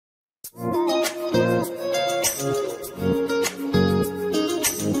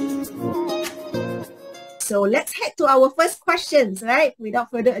So let's head to our first questions, right? Without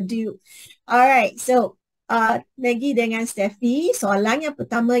further ado. All right. So Maggie dengan Stephy, soalan yang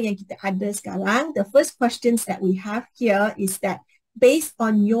pertama yang kita ada sekarang, the first questions that we have here is that based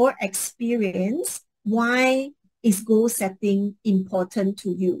on your experience, why is goal setting important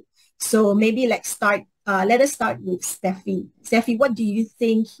to you? So maybe let us start with Steffi. Steffi, what do you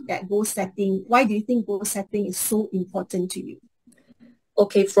think that goal setting, why do you think goal setting is so important to you?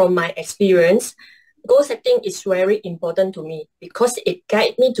 Okay, from my experience, goal setting is very important to me because it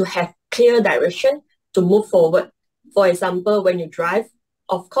guides me to have clear direction to move forward. For example, when you drive,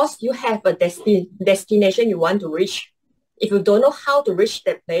 of course, you have a destination you want to reach. If you don't know how to reach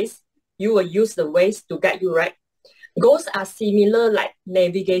that place, you will use the ways to guide you, right? Goals are similar like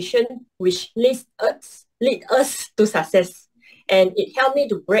navigation, which lead us to success. And it helped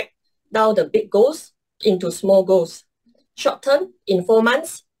me to break down the big goals into small goals. Short term in 4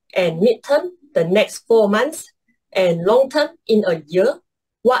 months, and mid term the next 4 months, and long term in a year,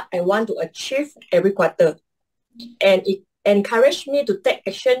 what I want to achieve every quarter. And it encouraged me to take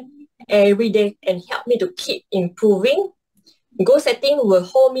action every day and help me to keep improving. Goal setting will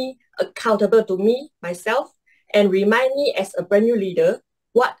hold me accountable to myself, and remind me as a brand new leader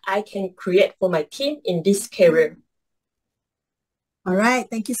what I can create for my team in this career. All right.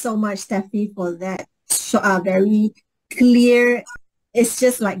 Thank you so much, Steffi, for that very clear. It's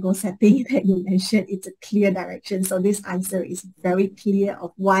just like goal setting that you mentioned. It's a clear direction. So this answer is very clear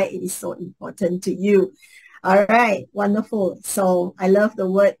of why it is so important to you. All right. Wonderful. So I love the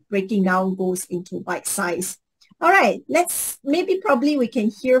word breaking down goals into bite size. All right. Probably we can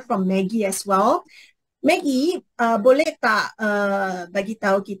hear from Maggie as well. Maggie, boleh tak bagi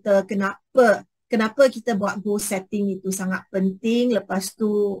tahu kita kenapa kita buat goal setting itu sangat penting, lepas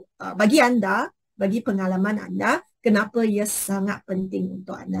tu bagi anda, bagi pengalaman anda, kenapa ia sangat penting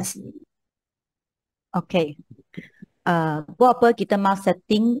untuk anda sendiri? Okay. Buat apa kita mau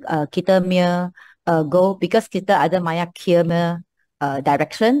setting kita punya goal, because kita ada banyak clear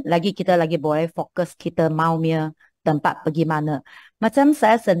direction, lagi kita lagi boleh fokus kita mau punya tempat pergi mana. Macam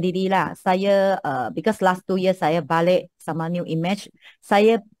saya sendirilah, saya because last 2 years saya balik sama new image,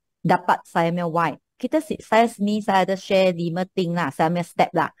 saya dapat saya punya why. Saya sini saya ada share 5 thing lah, saya punya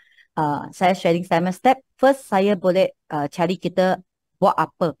step lah. Saya sharing saya punya step. First, saya boleh cari kita buat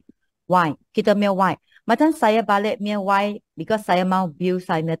apa, why, kita punya why. Macam saya balik punya why because saya mau build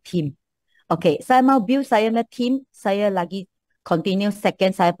saya punya team. Okay, saya mau build saya punya team, saya lagi continue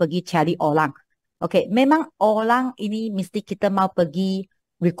second, saya pergi cari orang. Okay, memang orang ini mesti kita mau pergi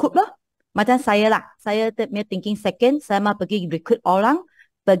recruit lah. Macam saya lah, saya punya thinking second, saya mau pergi recruit orang,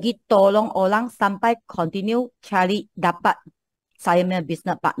 pergi tolong orang sampai continue cari dapat saya punya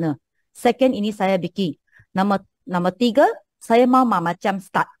business partner. Second ini saya bikin. Nombor 3, saya mau macam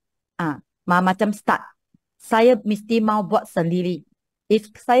start. Macam start. Saya mesti mau buat sendiri. If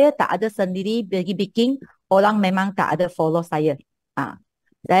saya tak ada sendiri pergi bikin, orang memang tak ada follow saya.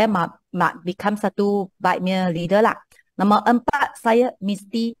 Saya become satu baiknya leader lah. Nombor 4, saya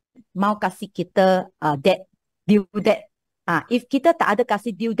mesti mau kasih kita due date. If kita tak ada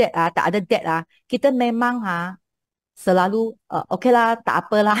kasih due date, tak ada date kita memang selalu okay lah, tak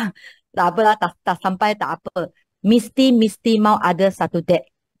apalah, tak sampai tak apa. Mesti mau ada satu date.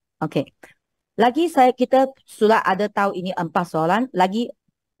 Okay. Lagi kita sudah ada tahu ini 4 soalan. Lagi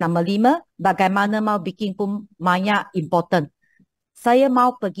nombor 5, bagaimana mau bikin pun banyak important. Saya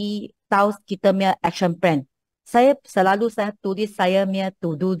mau pergi tahu kita punya action plan. Saya tulis saya punya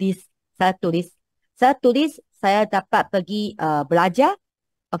to do list. Saya tulis, saya dapat pergi belajar.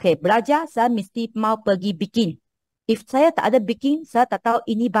 Okay, belajar saya mesti mau pergi bikin. If saya tak ada bikin, saya tak tahu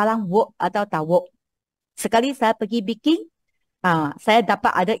ini barang work atau tak work. Sekali saya pergi bikin, saya dapat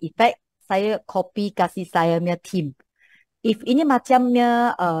ada efek, saya copy kasih saya punya team. If ini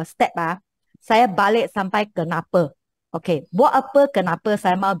macamnya step saya balik sampai kenapa. Okay, buat apa, kenapa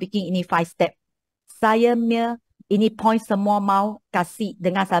saya mau bikin ini 5 step. Saya punya ini point semua mau kasih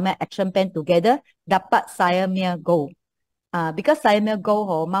dengan saya punya action plan together, dapat saya punya goal. Because saya punya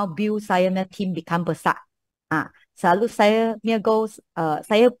goal mau build saya punya team become besar. Selalu saya punya goals,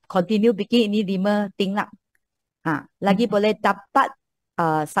 saya continue bikin ini 5 thing lah. Lagi boleh dapat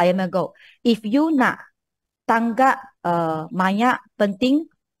saya punya goal. If you nak tanggap banyak penting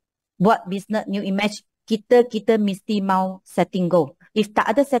buat business new image, kita mesti mau setting goal. If tak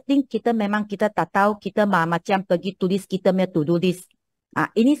ada setting, kita tak tahu kita macam pergi tulis kita punya to do list.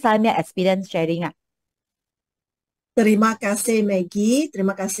 Ini saya punya experience sharing Terima kasih Maggie,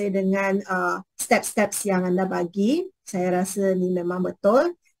 terima kasih dengan steps-steps yang anda bagi. Saya rasa ni memang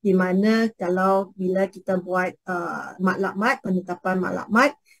betul, di mana kalau bila kita buat maklumat, penetapan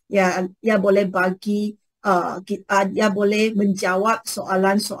maklumat, ya boleh bagi dia boleh menjawab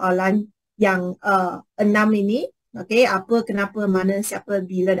soalan-soalan yang 6 ini. Okey, apa, kenapa, mana, siapa,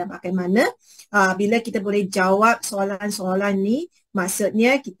 bila dan bagaimana. Bila kita boleh jawab soalan-soalan ni,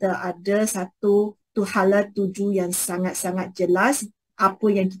 maksudnya kita ada satu hala tuju yang sangat-sangat jelas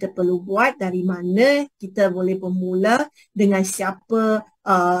apa yang kita perlu buat, dari mana kita boleh bermula, dengan siapa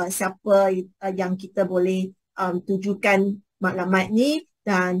yang kita boleh tujukan maklumat ni,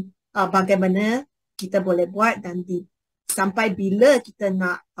 dan bagaimana kita boleh buat, dan sampai bila kita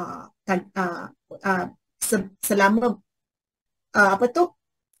nak selama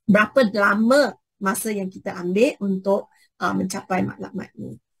berapa lama masa yang kita ambil untuk mencapai maklumat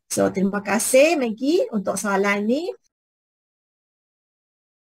ni. So, terima kasih Maggie untuk soalan ni.